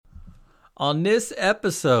On this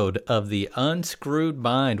episode of The Unscrewed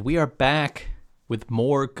Mind, we are back with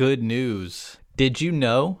more good news. Did you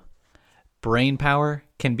know brain power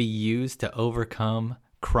can be used to overcome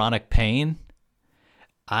chronic pain?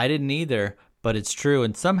 I didn't either, but it's true.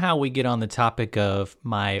 And somehow we get on the topic of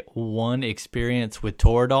my one experience with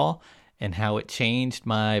Toradol and how it changed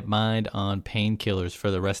my mind on painkillers for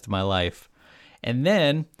the rest of my life. And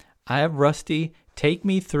then I have Rusty take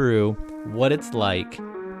me through what it's like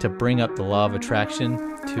to bring up the law of attraction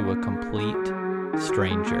to a complete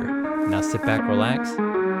stranger. Now sit back, relax,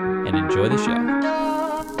 and enjoy the show.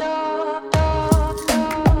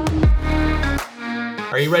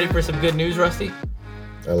 Are you ready for some good news, Rusty?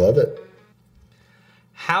 I love it.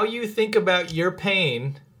 How you think about your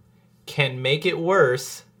pain can make it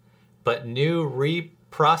worse, but new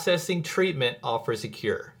reprocessing treatment offers a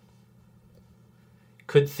cure.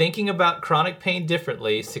 Could thinking about chronic pain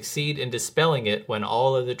differently succeed in dispelling it when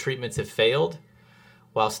all other treatments have failed?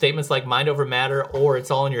 While statements like mind over matter or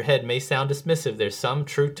it's all in your head may sound dismissive, there's some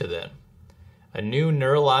truth to them. A new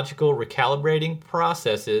neurological recalibrating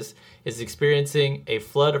processes is experiencing a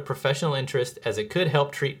flood of professional interest as it could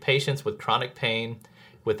help treat patients with chronic pain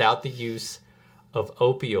without the use of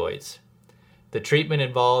opioids. The treatment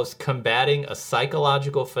involves combating a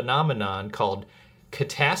psychological phenomenon called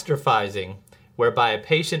catastrophizing, whereby a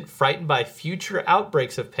patient frightened by future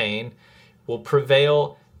outbreaks of pain will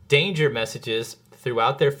prevail danger messages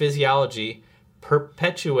throughout their physiology,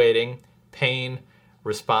 perpetuating pain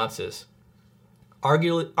responses.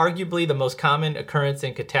 Arguably, the most common occurrence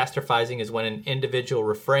in catastrophizing is when an individual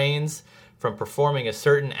refrains from performing a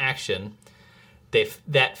certain action.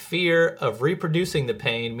 That fear of reproducing the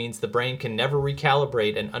pain means the brain can never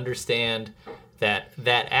recalibrate and understand that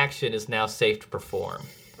that action is now safe to perform.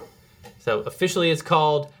 So officially it's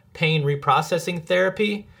called pain reprocessing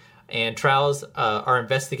therapy, and trials are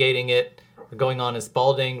investigating it. Going on in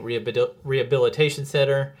Spalding Rehabilitation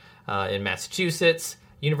Center in Massachusetts,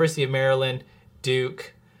 University of Maryland,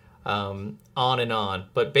 Duke, on and on.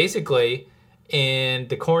 But basically, in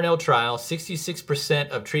the Cornell trial, 66%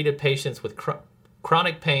 of treated patients with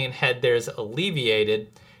chronic pain had theirs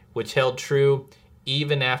alleviated, which held true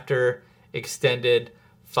even after extended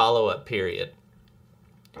follow-up period.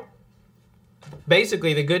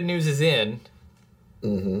 Basically, the good news is in.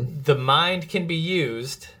 The mind can be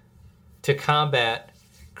used to combat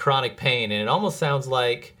chronic pain. And it almost sounds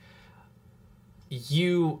like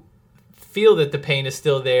you feel that the pain is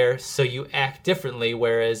still there, so you act differently.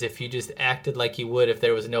 Whereas if you just acted like you would if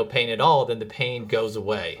there was no pain at all, then the pain goes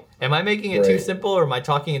away. Am I making it too simple, or am I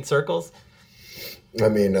talking in circles? I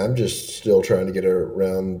mean, I'm just still trying to get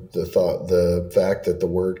around the fact that the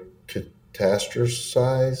word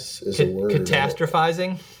catastrophize is a word.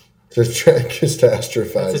 Catastrophizing?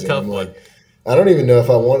 Catastrophizing. That's a tough one. Like, I don't even know if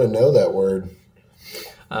I want to know that word.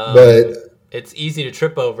 But it's easy to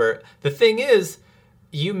trip over. The thing is,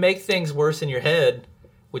 you make things worse in your head,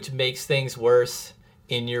 which makes things worse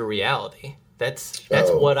in your reality. That's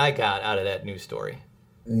what I got out of that news story.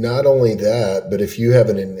 Not only that, but if you have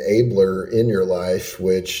an enabler in your life,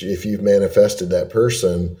 which if you've manifested that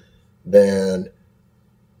person, then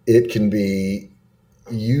it can be,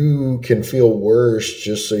 you can feel worse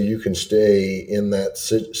just so you can stay in that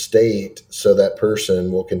state, so that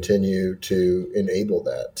person will continue to enable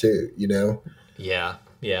that too, you know? Yeah.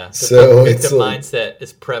 So the victim mindset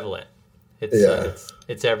is prevalent.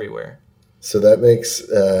 It's everywhere. So that makes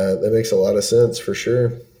a lot of sense for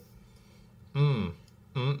sure.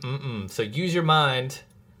 So use your mind.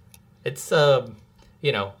 It's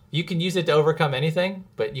you can use it to overcome anything,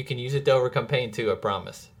 but you can use it to overcome pain too, I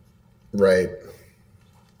promise. Right.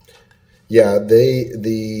 Yeah,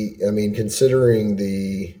 considering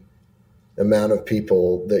the amount of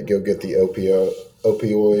people that go get the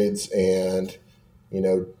opioids and,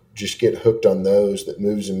 just get hooked on those, that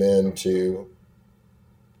moves them into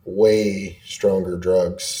way stronger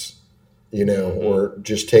drugs, or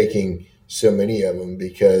just taking so many of them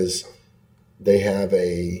because they have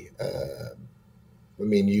you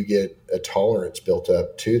get a tolerance built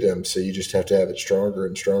up to them. So you just have to have it stronger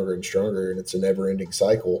and stronger and stronger. And it's a never ending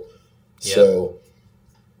cycle. Yep. So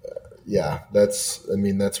that's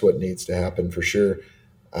what needs to happen for sure.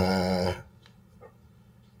 I'm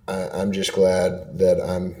just glad that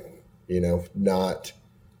I'm, not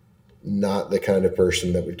the kind of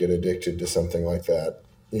person that would get addicted to something like that,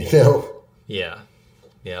 Yeah.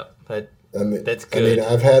 But that's good.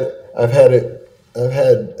 I've had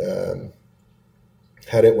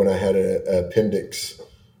it when I had an appendix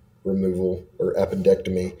removal or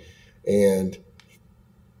appendectomy, and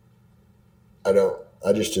I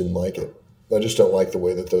just didn't like it. I just don't like the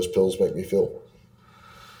way that those pills make me feel.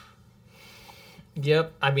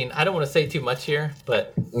 Yep. I mean, I don't want to say too much here,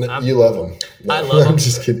 but You love them. No, I love them. I'm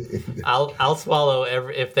just kidding. I'll swallow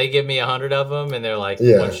if they give me 100 of them and they're like,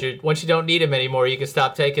 Yeah. once you don't need them anymore, you can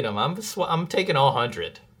stop taking them. I'm taking all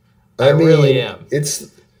 100. I mean, really am.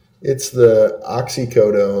 It's the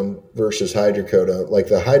oxycodone versus hydrocodone. Like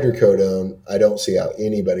the hydrocodone, I don't see how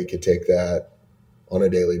anybody could take that on a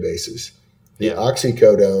daily basis. The Yeah.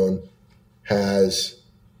 oxycodone has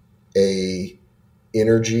a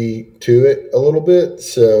energy to it a little bit,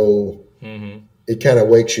 so it kind of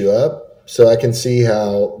wakes you up. So I can see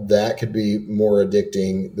how that could be more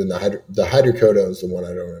addicting than the hydrocodone is the one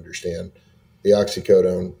I don't understand. The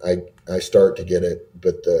oxycodone, I start to get it,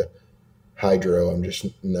 but the hydro, I'm just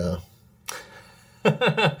no.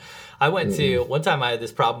 I went to one time I had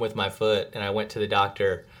this problem with my foot and I went to the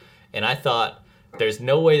doctor and I thought there's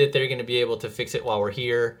no way that they're going to be able to fix it while we're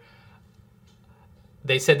here.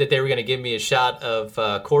 They said that they were going to give me a shot of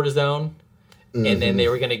cortisone and then they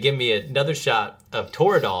were going to give me another shot of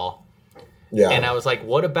Toradol. Yeah. And I was like,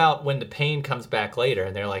 what about when the pain comes back later?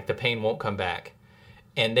 And they're like, the pain won't come back.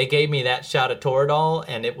 And they gave me that shot of Toradol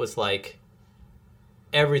and it was like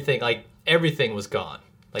everything was gone.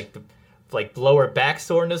 Like lower back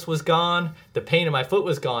soreness was gone. The pain in my foot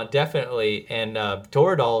was gone, definitely. And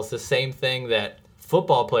Toradol is the same thing that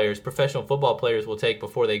professional football players will take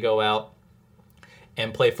before they go out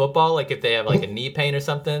and play football. Like if they have like a knee pain or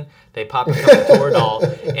something, they pop a cup of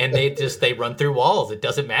Toradol and they run through walls. It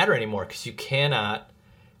doesn't matter anymore because you cannot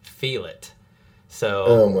feel it. So,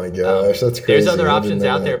 oh my gosh, that's crazy. There's other options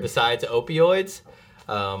out there besides opioids.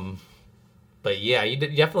 But yeah, you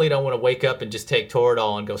definitely don't want to wake up and just take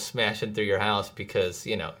Toradol and go smashing through your house because,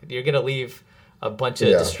 you're going to leave a bunch of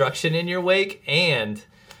destruction in your wake and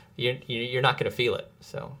you're not going to feel it.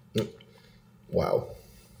 So, wow.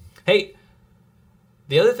 Hey,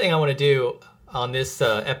 the other thing I want to do on this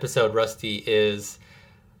episode, Rusty, is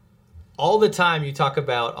all the time you talk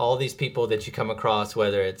about all these people that you come across,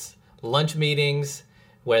 whether it's lunch meetings,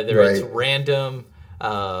 whether it's random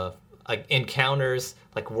like encounters,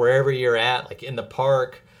 like wherever you're at, like in the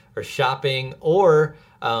park or shopping, or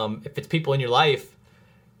if it's people in your life,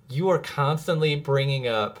 you are constantly bringing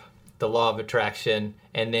up the law of attraction.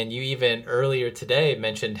 And then you even earlier today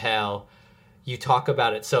mentioned how you talk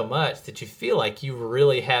about it so much that you feel like you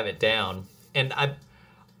really have it down. And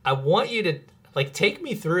I want you to like take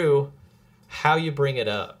me through how you bring it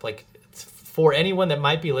up. Like for anyone that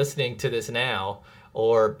might be listening to this now,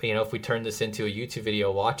 or if we turn this into a YouTube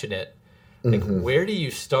video watching it, like where do you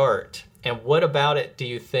start? And what about it do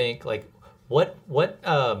you think, like what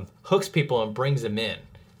hooks people and brings them in?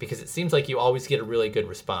 Because it seems like you always get a really good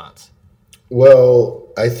response. Well,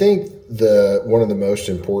 I think one of the most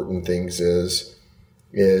important things is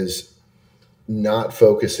not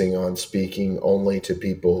focusing on speaking only to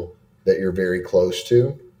people that you're very close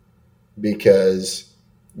to, because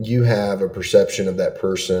you have a perception of that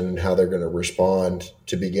person, how they're going to respond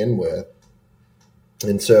to begin with.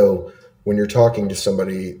 And so when you're talking to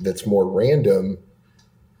somebody that's more random,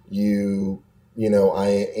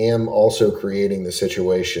 I am also creating the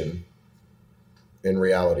situation in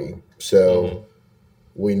reality. So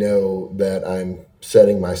we know that I'm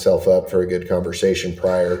setting myself up for a good conversation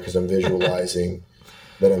prior because I'm visualizing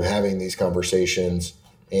that I'm having these conversations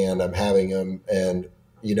and I'm having them, and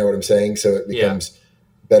you know what I'm saying? So it becomes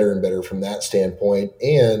better and better from that standpoint.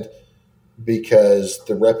 And because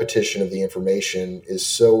the repetition of the information is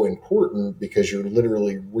so important, because you're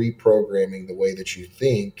literally reprogramming the way that you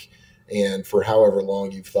think, and for however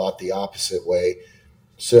long you've thought the opposite way.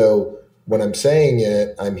 So when I'm saying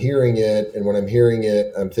it, I'm hearing it. And when I'm hearing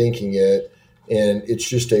it, I'm thinking it. And it's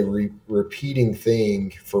just a repeating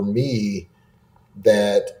thing for me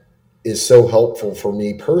that is so helpful for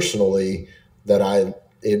me personally that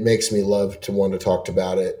it makes me love to want to talk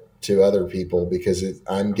about it to other people, because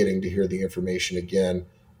I'm getting to hear the information again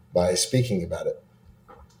by speaking about it.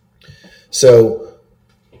 So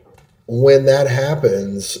when that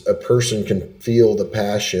happens, a person can feel the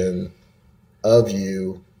passion of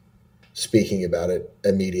you speaking about it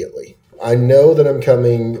immediately. I know that I'm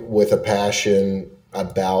coming with a passion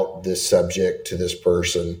about this subject to this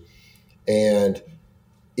person. And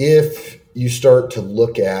if you start to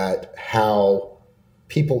look at how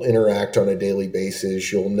people interact on a daily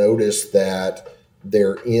basis, you'll notice that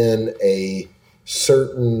they're in a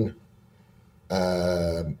certain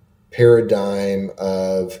paradigm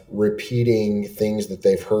of repeating things that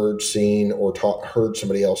they've heard, seen, or heard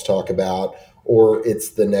somebody else talk about, or it's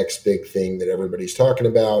the next big thing that everybody's talking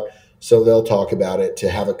about. So they'll talk about it to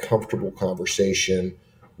have a comfortable conversation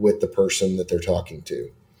with the person that they're talking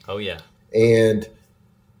to. Oh, yeah. And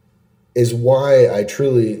is why I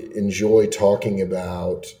truly enjoy talking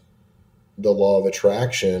about the law of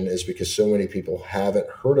attraction, is because so many people haven't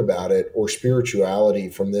heard about it, or spirituality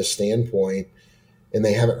from this standpoint, and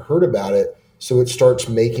they haven't heard about it. So it starts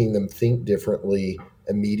making them think differently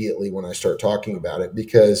immediately when I start talking about it,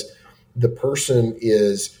 because the person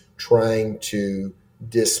is trying to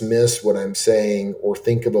dismiss what I'm saying or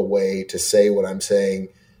think of a way to say what I'm saying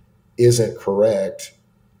isn't correct.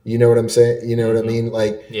 You know what I'm saying? You know what I mean?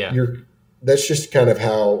 Like Yeah. that's just kind of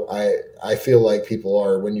how I feel like people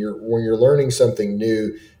are when you're learning something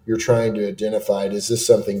new. You're trying to identify, is this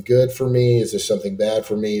something good for me? Is this something bad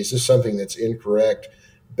for me? Is this something that's incorrect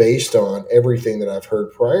based on everything that I've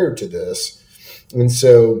heard prior to this? And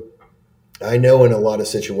so I know in a lot of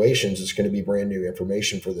situations it's going to be brand new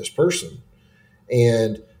information for this person.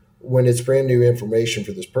 And when it's brand new information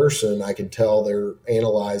for this person, I can tell they're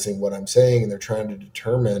analyzing what I'm saying and they're trying to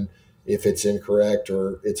determine if it's incorrect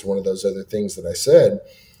or it's one of those other things that I said.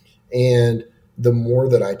 And the more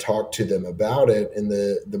that I talk to them about it, and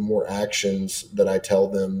the more actions that I tell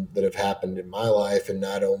them that have happened in my life, and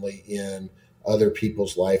not only in other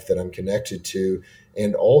people's life that I'm connected to,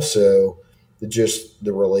 and also just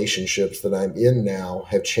the relationships that I'm in now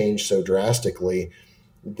have changed so drastically,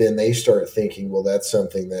 then they start thinking, well, that's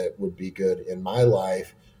something that would be good in my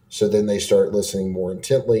life. So then they start listening more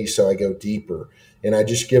intently. So I go deeper, and I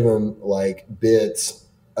just give them like bits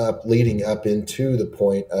up leading up into the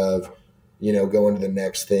point of, going to the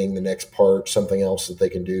next thing, the next part, something else that they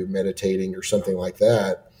can do, meditating or something like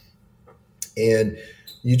that. And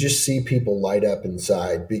you just see people light up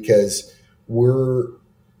inside, because we're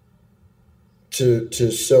to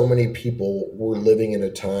so many people, we're living in a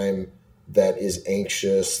time that is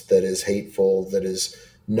anxious, that is hateful, that is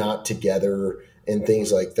not together, and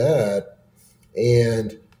things like that.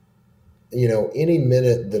 And any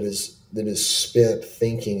minute that is spent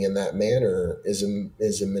thinking in that manner is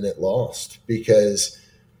a minute lost, because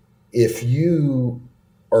if you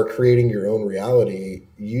are creating your own reality,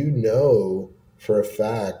 for a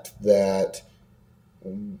fact that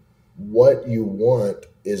what you want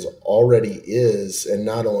is already is, and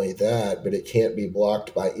not only that, but it can't be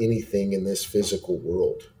blocked by anything in this physical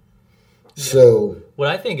world. Yeah. So what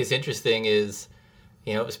I think is interesting is,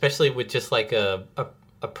 especially with just like a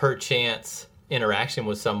per chance interaction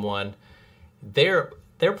with someone, they're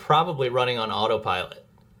probably running on autopilot,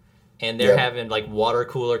 and they're having like water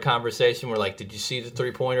cooler conversation where like, did you see the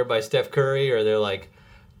 3-pointer by Steph Curry? Or they're like,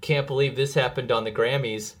 can't believe this happened on the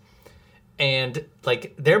Grammys. And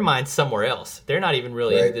like their mind's somewhere else. They're not even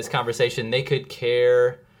really into this conversation. They could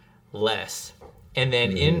care less. And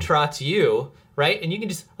then in trots you, right? And you can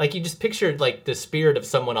just picture like the spirit of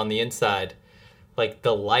someone on the inside, like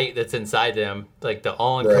the light that's inside them, like the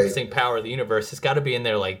all-encompassing power of the universe has got to be in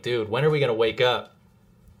there like, dude, when are we going to wake up?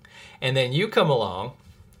 And then you come along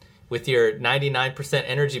with your 99%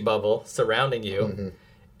 energy bubble surrounding you,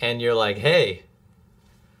 and you're like, hey,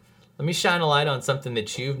 let me shine a light on something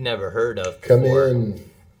that you've never heard of before. Come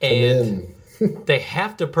in. They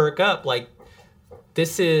have to perk up. Like,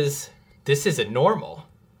 this isn't normal.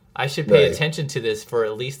 I should pay attention to this for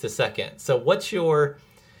at least a second. So what's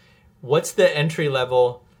the entry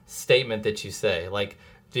level statement that you say? Like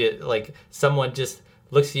someone just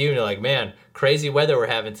looks at you and you're like, man, crazy weather we're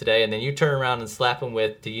having today. And then you turn around and slap them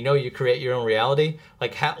with, do you know you create your own reality?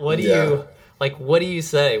 Like, what do you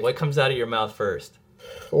say? What comes out of your mouth first?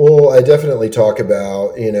 Well, I definitely talk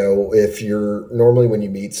about, if you're normally when you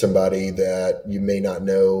meet somebody that you may not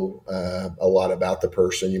know a lot about the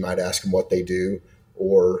person, you might ask them what they do,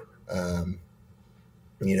 or,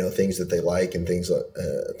 things that they like and things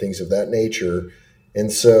of that nature.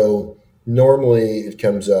 And so normally it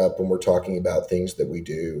comes up when we're talking about things that we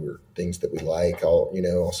do or things that we like.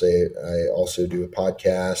 I'll say I also do a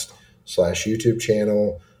podcast / YouTube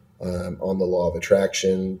channel on the law of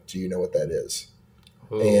attraction. Do you know what that is?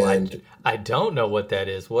 Ooh, and I don't know what that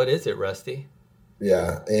is. What is it, Rusty?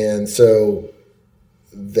 Yeah. And so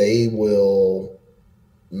they will,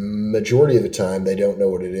 majority of the time, they don't know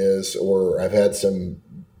what it is, or I've had some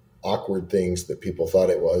awkward things that people thought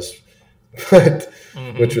it was, but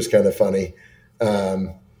which was kind of funny.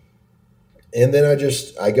 And then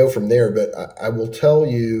I go from there, but I will tell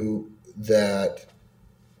you that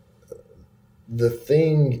the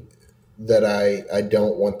thing that I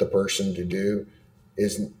don't want the person to do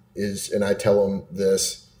is, and I tell them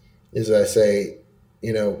this, is I say,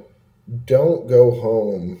 don't go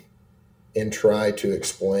home and try to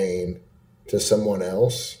explain to someone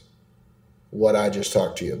else what I just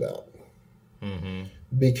talked to you about.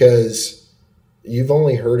 Because you've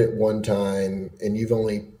only heard it one time and you've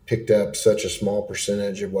only picked up such a small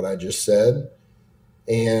percentage of what I just said.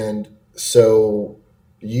 And so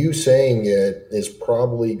you saying it is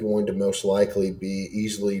probably going to most likely be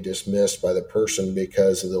easily dismissed by the person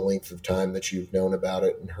because of the length of time that you've known about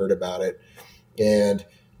it and heard about it. And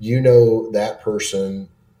you know that person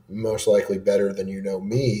most likely better than you know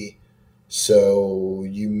me. So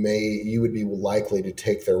you would be likely to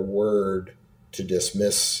take their word to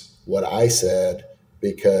dismiss what I said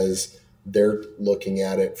because they're looking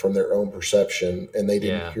at it from their own perception and they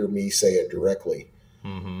didn't hear me say it directly.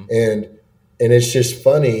 Mm-hmm. And it's just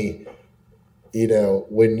funny,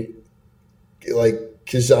 when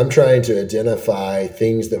because I'm trying to identify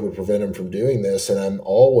things that would prevent them from doing this. And I'm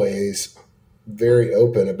always very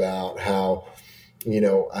open about how, you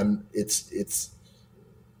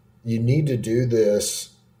need to do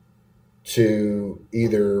this to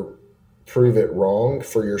either prove it wrong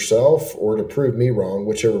for yourself or to prove me wrong,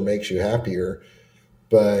 whichever makes you happier.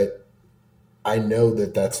 But I know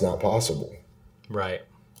that that's not possible. Right.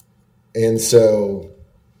 And so,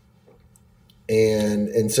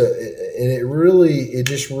 it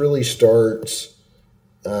just really starts,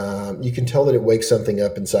 you can tell that it wakes something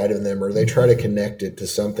up inside of them, or they try to connect it to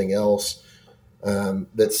something else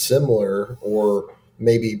that's similar, or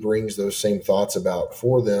maybe brings those same thoughts about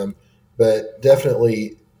for them. But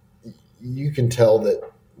definitely you can tell that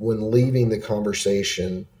when leaving the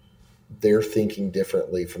conversation, they're thinking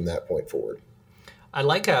differently from that point forward. I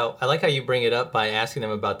like how you bring it up by asking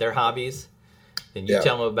them about their hobbies. Then you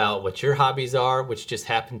tell them about what your hobbies are, which just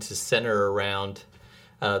happen to center around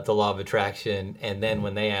the law of attraction. And then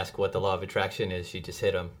when they ask what the law of attraction is, you just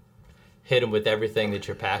hit them with everything that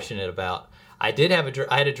you're passionate about. I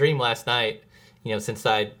had a dream last night. Since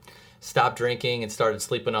I stopped drinking and started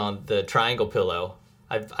sleeping on the triangle pillow,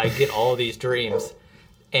 I get all these dreams.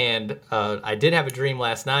 And I did have a dream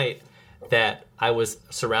last night that I was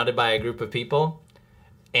surrounded by a group of people,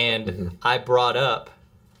 and I brought up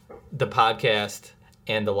the podcast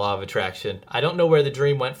and the law of attraction. I don't know where the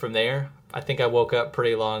dream went from there. I think I woke up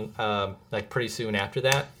pretty soon after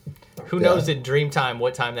that. Who knows in dream time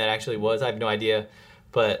what time that actually was? I have no idea.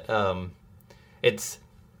 But it's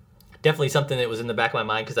definitely something that was in the back of my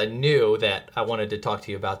mind because I knew that I wanted to talk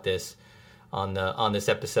to you about this on this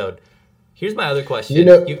episode. Here's my other question.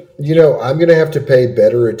 I'm going to have to pay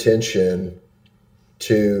better attention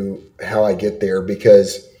to how I get there,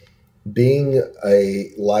 because being a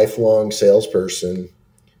lifelong salesperson,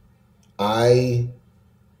 I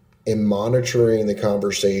am monitoring the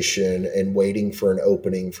conversation and waiting for an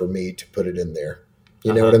opening for me to put it in there.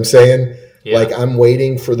 You know what I'm saying? Yeah. Like I'm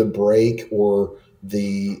waiting for the break or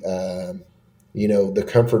the the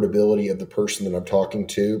comfortability of the person that I'm talking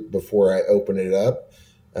to before I open it up.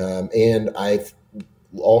 And I've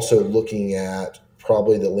also looking at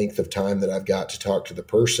probably the length of time that I've got to talk to the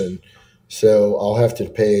person. So I'll have to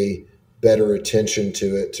pay better attention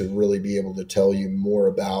to it to really be able to tell you more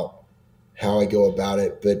about how I go about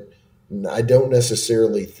it. But I don't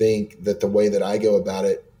necessarily think that the way that I go about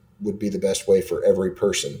it would be the best way for every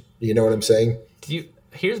person. You know what I'm saying?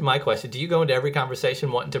 Here's my question. Do you go into every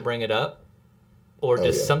conversation wanting to bring it up? Or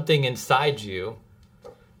does something inside you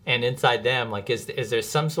and inside them, like, is there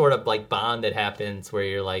some sort of like bond that happens where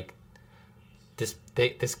you're like,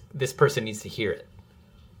 this person needs to hear it?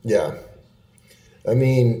 Yeah. I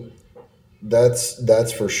mean,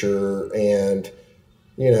 that's for sure. And,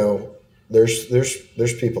 there's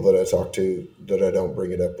people that I talk to that I don't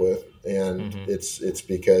bring it up with. And it's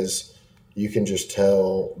because you can just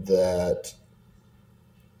tell that,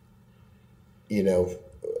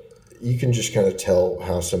 you can just kind of tell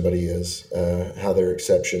how somebody is, how their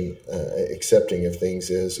accepting of things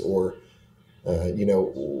is, or,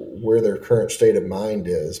 where their current state of mind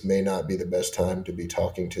is may not be the best time to be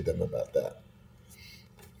talking to them about that.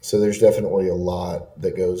 So there's definitely a lot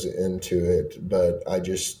that goes into it, but I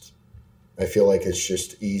feel like it's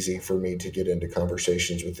just easy for me to get into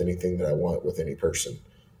conversations with anything that I want with any person.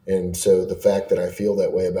 And so the fact that I feel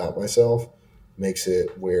that way about myself makes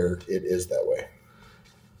it where it is that way.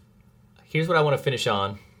 Here's what I want to finish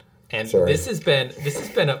on. And this has been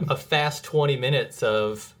a fast 20 minutes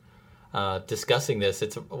of discussing this.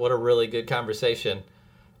 What a really good conversation.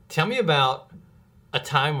 Tell me about a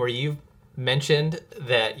time where you've mentioned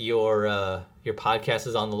that your podcast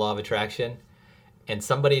is on the law of attraction and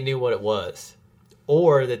somebody knew what it was,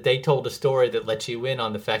 or that they told a story that let you in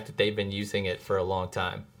on the fact that they've been using it for a long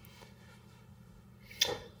time.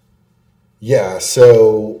 Yeah,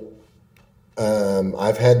 so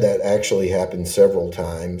I've had that actually happen several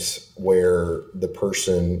times where the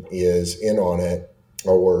person is in on it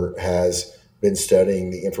or has been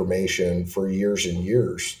studying the information for years and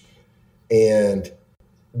years. And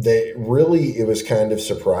it was kind of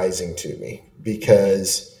surprising to me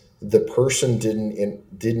because the person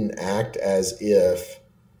didn't act as if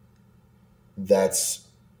that's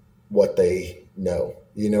what they know.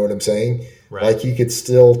 You know what I'm saying? Right. Like you could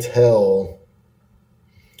still tell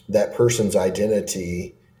that person's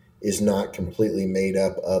identity is not completely made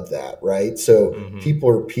up of that, right? So people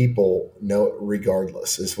are people, no,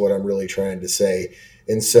 regardless, is what I'm really trying to say.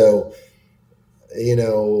 And so, you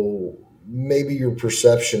know, maybe your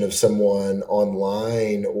perception of someone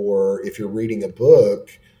online, or if you're reading a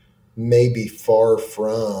book, may be far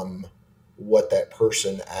from what that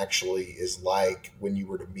person actually is like when you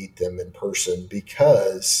were to meet them in person,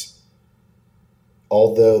 because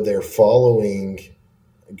although they're following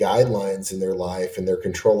guidelines in their life and they're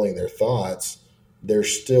controlling their thoughts, they're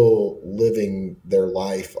still living their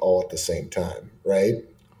life all at the same time, right?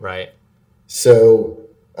 Right. So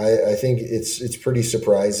I think it's pretty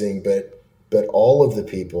surprising, but all of the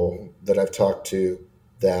people that I've talked to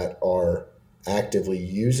that are actively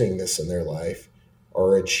using this in their life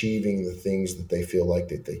are achieving the things that they feel like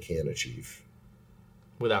that they can achieve.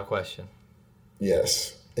 Without question.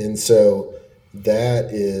 Yes. And so that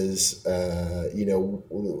is, you know,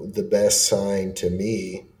 the best sign to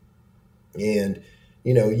me. And,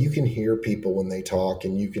 you know, you can hear people when they talk,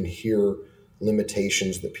 and you can hear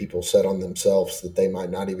limitations that people set on themselves that they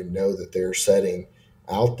might not even know that they're setting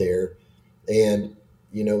out there. And,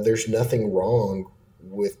 you know, there's nothing wrong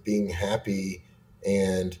with being happy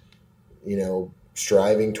and, you know,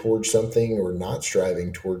 striving towards something or not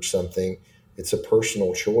striving towards something. It's a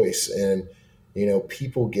personal choice. And, you know,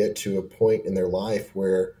 people get to a point in their life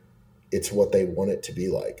where it's what they want it to be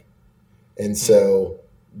like. And so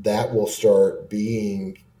that will start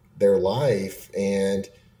being their life. And,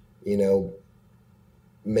 you know,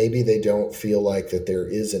 maybe they don't feel like that there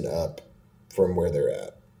is an up from where they're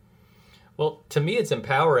at. Well, to me, it's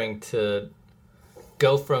empowering to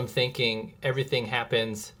go from thinking everything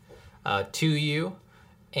happens to you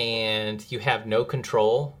and you have no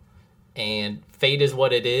control and fate is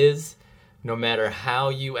what it is. No matter how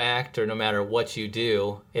you act or no matter what you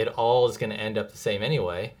do, it all is going to end up the same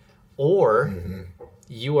anyway. Or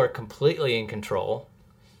you are completely in control.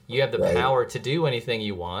 You have the power to do anything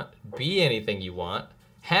you want, be anything you want,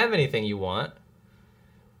 have anything you want.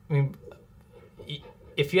 I mean,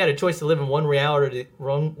 if you had a choice to live in one reality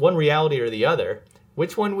or the other,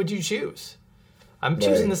 which one would you choose? I'm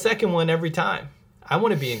choosing the second one every time. I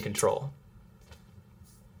want to be in control.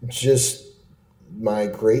 Just my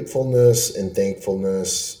gratefulness and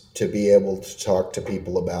thankfulness to be able to talk to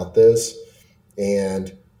people about this,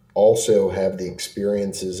 and also have the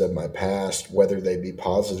experiences of my past, whether they be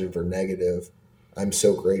positive or negative, I'm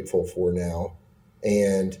so grateful for now.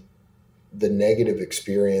 And the negative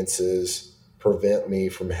experiences prevent me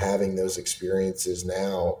from having those experiences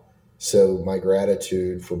now. So my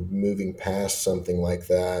gratitude for moving past something like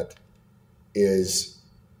that is,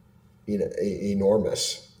 you know,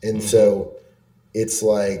 enormous. And so it's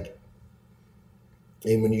like,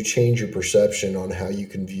 and when you change your perception on how you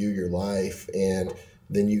can view your life, and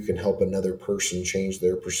then you can help another person change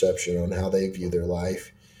their perception on how they view their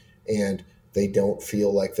life, and they don't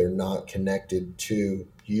feel like they're not connected to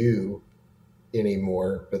you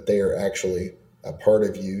anymore, but they are actually a part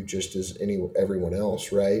of you just as everyone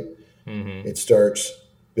else, right? It starts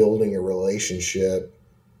building a relationship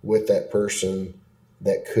with that person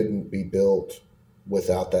that couldn't be built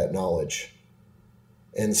without that knowledge.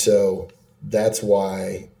 And so that's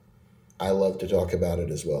why I love to talk about it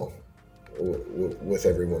as well with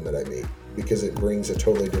everyone that I meet, because it brings a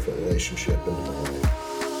totally different relationship into my life.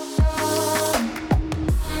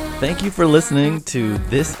 Thank you for listening to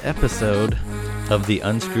this episode of The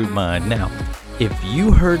Unscrewed Mind. Now, if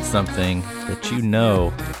you heard something that you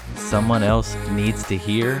know someone else needs to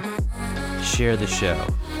hear, share the show.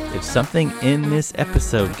 If something in this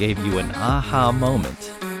episode gave you an aha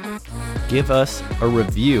moment, give us a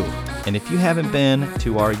review. And if you haven't been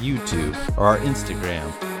to our YouTube or our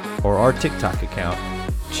Instagram or our TikTok account,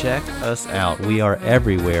 check us out. We are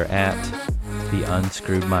everywhere at The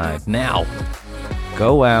Unscrewed Mind. Now,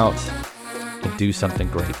 go out and do something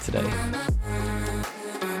great today.